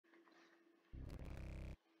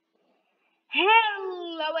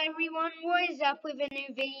Hello everyone, what is up with a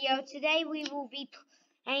new video? Today we will be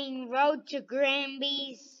playing Road to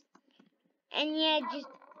Gramby's, and yeah, just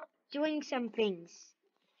doing some things.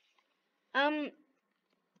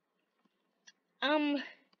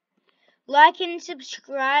 Like and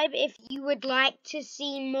subscribe if you would like to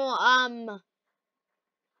see more,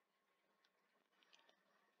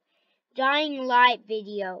 Dying Light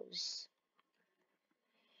videos.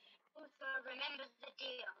 Also, remember the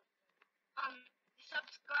deal.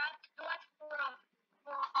 Subscribe to us for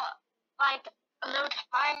like a little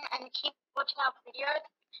time and keep watching our videos.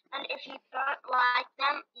 And if you don't like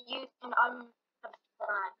them, you can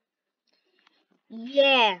unsubscribe.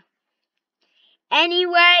 Yeah.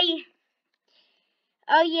 Anyway,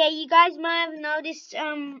 oh yeah, you guys might have noticed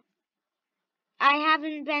I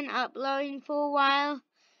haven't been uploading for a while.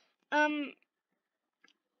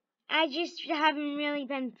 I just haven't really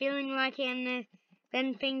been feeling like it, and there's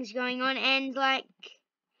been things going on, and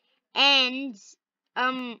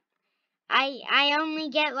I only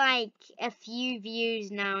get like a few views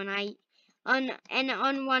now, and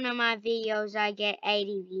on one of my videos I get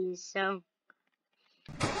 80 views, so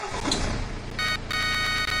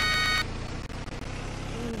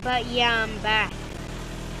but yeah, I'm back.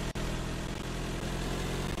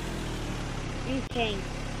 Okay.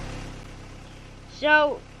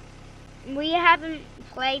 So we haven't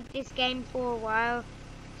played this game for a while,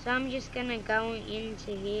 so I'm just gonna go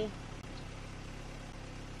into here.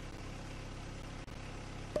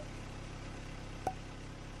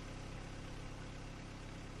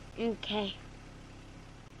 Okay.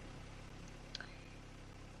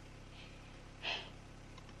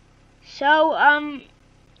 So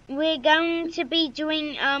we're going to be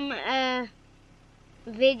doing a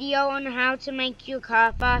video on how to make your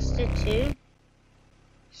car faster too.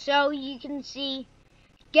 So you can see,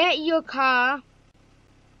 get your car.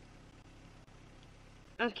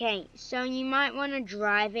 Okay, so you might want to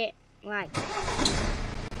drive it like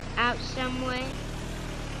out somewhere.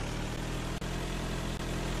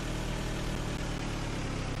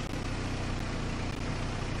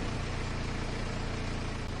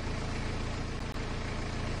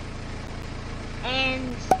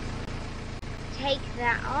 And take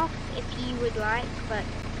that off if you would like, but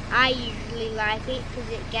I usually like it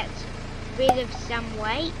because it gets rid of some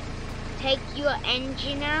weight. Take your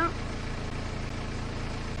engine out,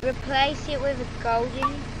 replace it with a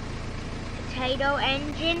golden potato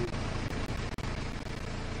engine,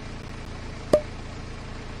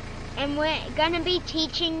 and we're gonna be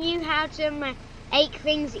teaching you how to make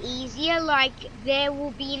things easier, like there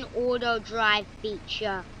will be an auto drive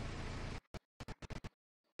feature.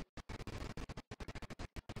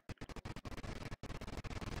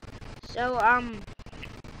 So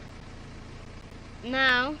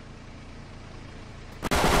now,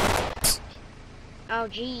 oh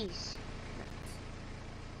jeez,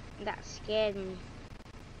 that scared me.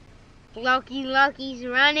 Lucky's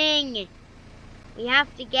running. We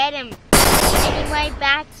have to get him. Anyway,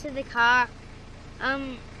 back to the car.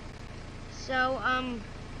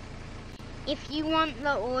 If you want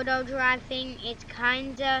the auto drive thing, it's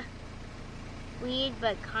kinda weird,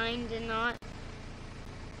 but kinda not.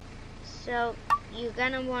 So you're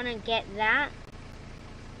gonna want to get that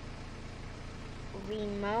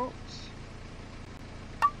remote,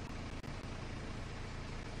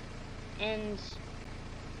 and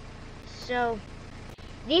so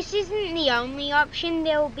this isn't the only option.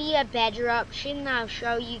 There will be a better option I'll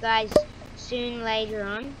show you guys soon later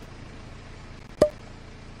on.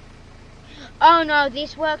 Oh no,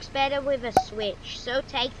 this works better with a switch, so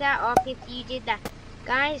take that off if you did that,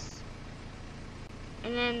 guys,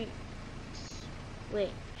 and then switch.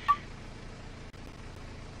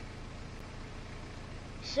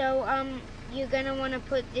 So you're gonna want to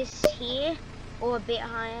put this here, or a bit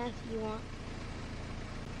higher if you want.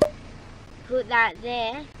 Put that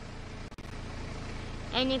there,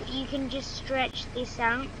 and if you can just stretch this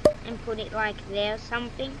out and put it like there or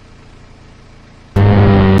something.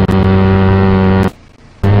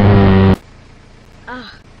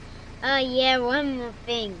 Yeah, one more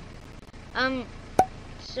thing.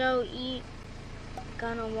 So you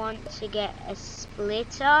gonna want to get a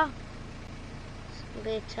splitter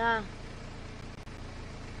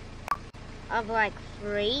of like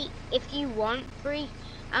 3 if you want 3.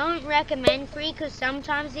 I don't recommend 3 because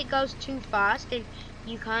sometimes it goes too fast and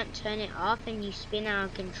you can't turn it off and you spin out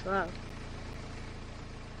of control.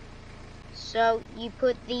 So you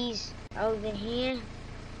put these over here.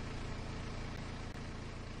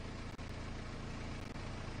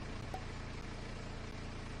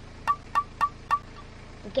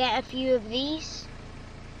 Get a few of these.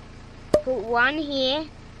 Put one here,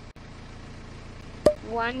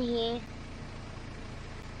 one here,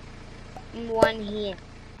 and one here.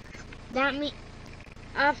 That means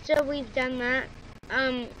after we've done that,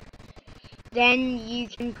 then you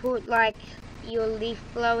can put like your leaf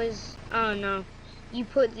blowers. Oh no, you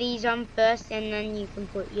put these on first, and then you can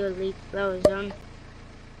put your leaf blowers on.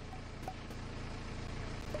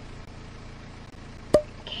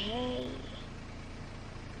 Okay.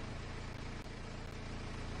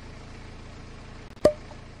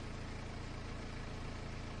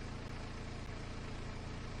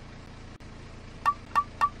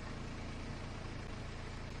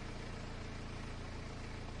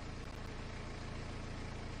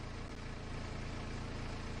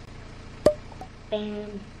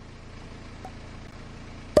 Bam.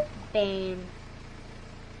 Bam.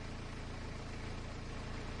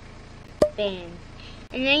 Bam.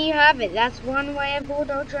 And there you have it. That's one way of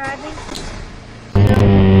auto driving. So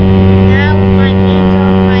now my hands are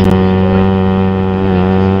on my keyboard.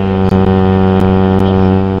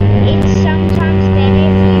 It's sometimes better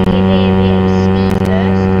if you give it a bit of speed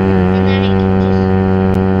first, and then it can just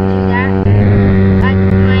do that. Like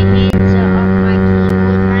my hands are on my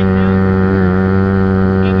keyboard right now,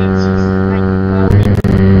 and it's just like going.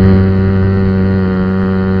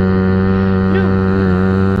 No,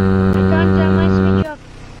 I can't turn my switch off.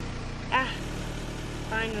 Ah,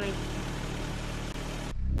 finally.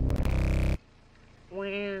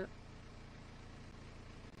 Wow.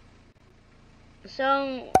 So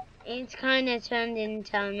it's kind of turned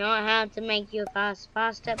into not how to make your cars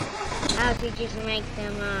faster, how to just make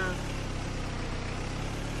them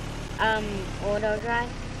auto drive.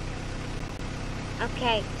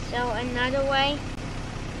 Okay, so another way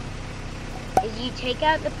is you take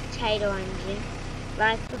out the potato engine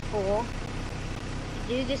like before.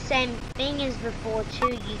 You do the same thing as before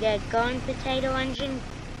too. You get going potato engine,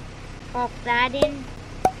 pop that in.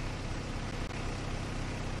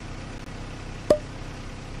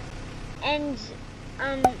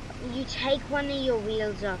 And you take one of your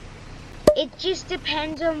wheels off. It just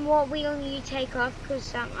depends on what wheel you take off, because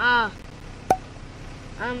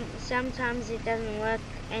sometimes it doesn't work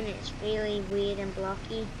and it's really weird and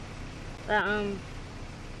blocky. But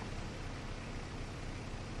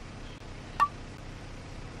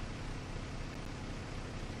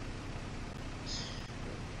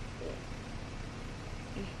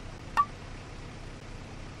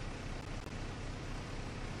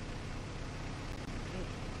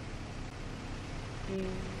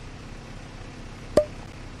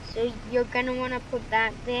so you're gonna want to put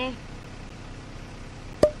that there,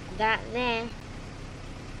 that there.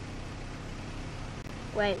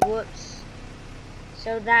 Wait, whoops.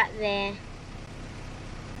 So that there,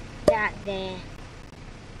 that there,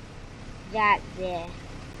 that there.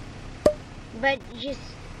 But just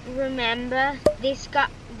remember, this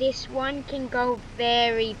one can go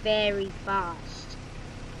very, very fast.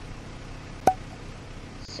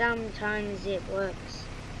 Sometimes it works,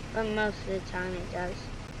 but most of the time it does.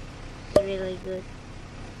 It's really good.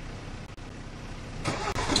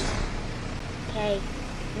 Okay,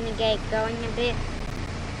 I'm gonna get going a bit.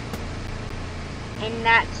 And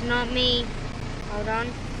that's not me. Hold on.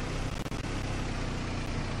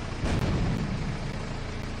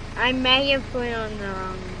 I may have put on the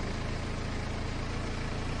wrong one.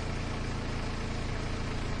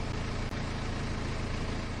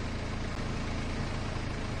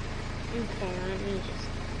 Okay, let me just...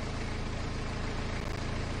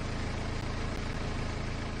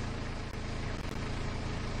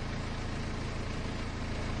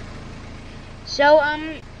 So,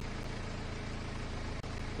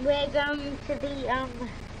 we're going to be,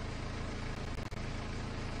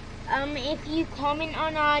 if you comment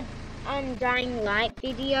on our, Dying Light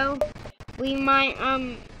video, we might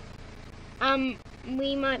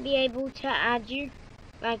be able to add you.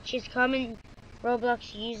 Like, just comment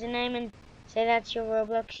Roblox username and say that's your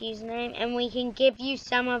Roblox username, and we can give you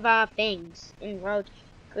some of our things in Road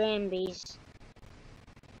Grambies.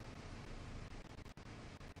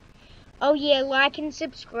 Oh yeah, like and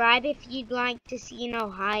subscribe if you'd like to see an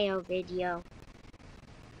Ohio video.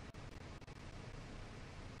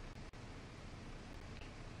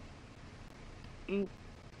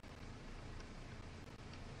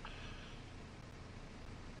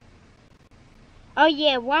 Oh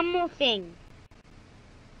yeah, one more thing.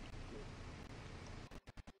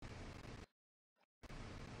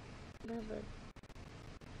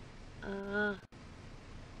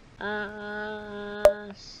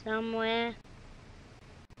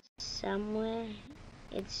 Somewhere,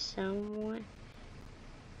 it's somewhere.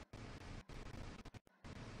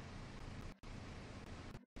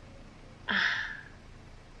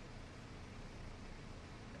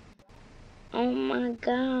 Oh my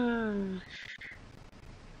gosh.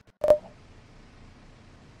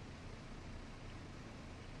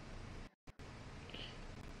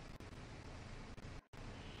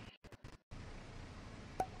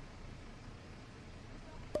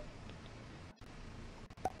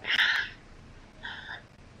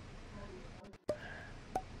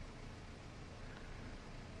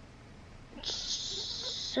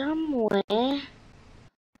 Somewhere.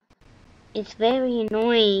 It's very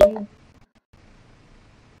annoying.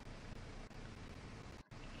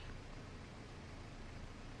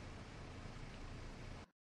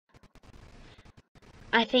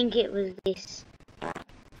 I think it was this.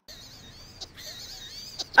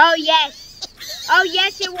 Oh yes! Oh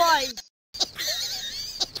yes it was!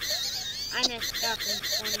 I messed up in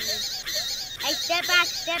front of me. Hey, step back,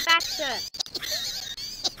 sir.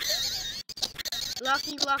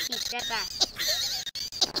 Lucky, step back.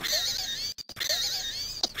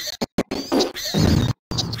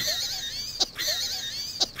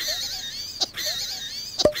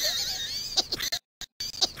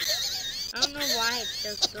 I don't know why it's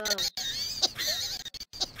so slow.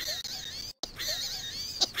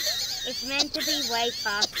 It's meant to be way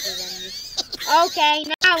faster than this. Okay,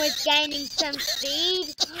 now it's gaining some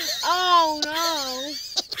speed. Oh no!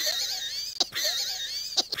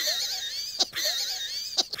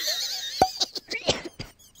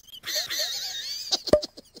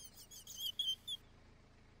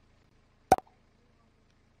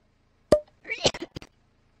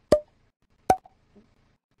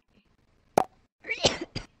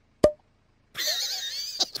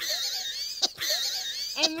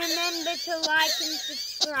 And remember to like and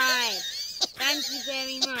subscribe. Thank you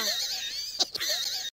very much.